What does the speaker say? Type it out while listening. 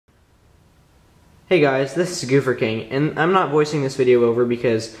Hey guys, this is Goofer King, and I'm not voicing this video over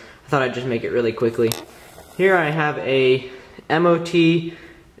because I thought I'd just make it really quickly. Here I have a MOT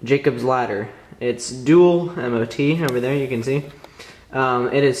Jacob's Ladder. It's dual MOT, over there you can see.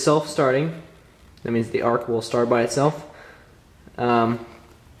 It is self-starting. That means the arc will start by itself. I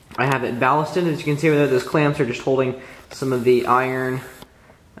have it ballasted. As you can see over there, those clamps are just holding some of the iron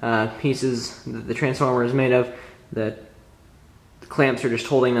pieces that the transformer is made of. The clamps are just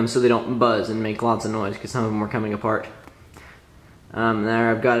holding them so they don't buzz and make lots of noise because some of them are coming apart.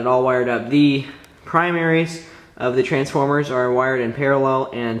 There I've got it all wired up. The primaries of the transformers are wired in parallel,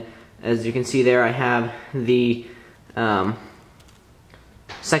 and as you can see there, I have the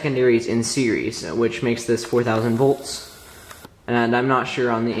secondaries in series, which makes this 4,000 volts. And I'm not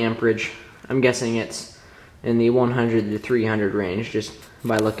sure on the amperage. I'm guessing it's in the 100 to 300 range just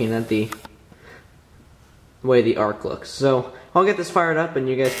by looking at the way the arc looks. So I'll get this fired up and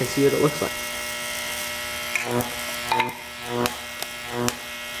you guys can see what it looks like.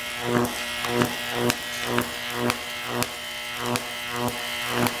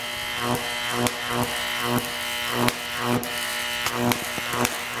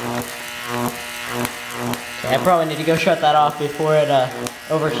 Okay, I probably need to go shut that off before it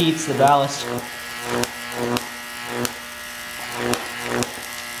overheats the ballast.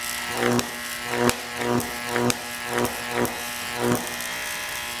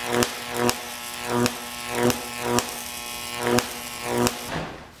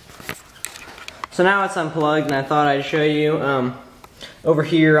 So now it's unplugged, and I thought I'd show you over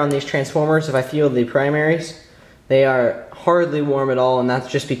here on these transformers. If I feel the primaries, they are hardly warm at all, and that's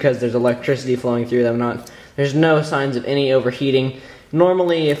just because there's electricity flowing through them. There's no signs of any overheating.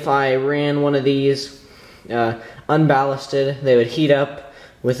 Normally, if I ran one of these unballasted, they would heat up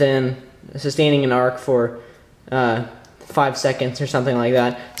within sustaining an arc for 5 seconds or something like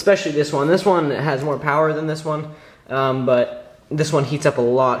that. Especially this one. This one has more power than this one, but this one heats up a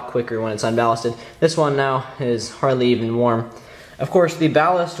lot quicker when it's unballasted. This one now is hardly even warm. Of course, the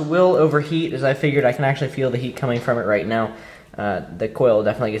ballast will overheat, as I figured. I can actually feel the heat coming from it right now. The coil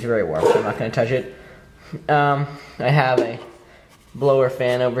definitely gets very warm, so I'm not going to touch it. I have a blower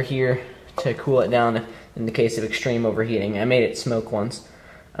fan over here to cool it down in the case of extreme overheating. I made it smoke once,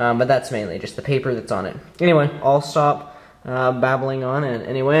 but that's mainly just the paper that's on it. Anyway, I'll stop babbling on, and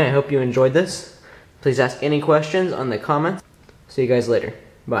anyway, I hope you enjoyed this. Please ask any questions on the comments. See you guys later.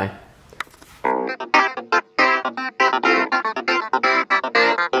 Bye.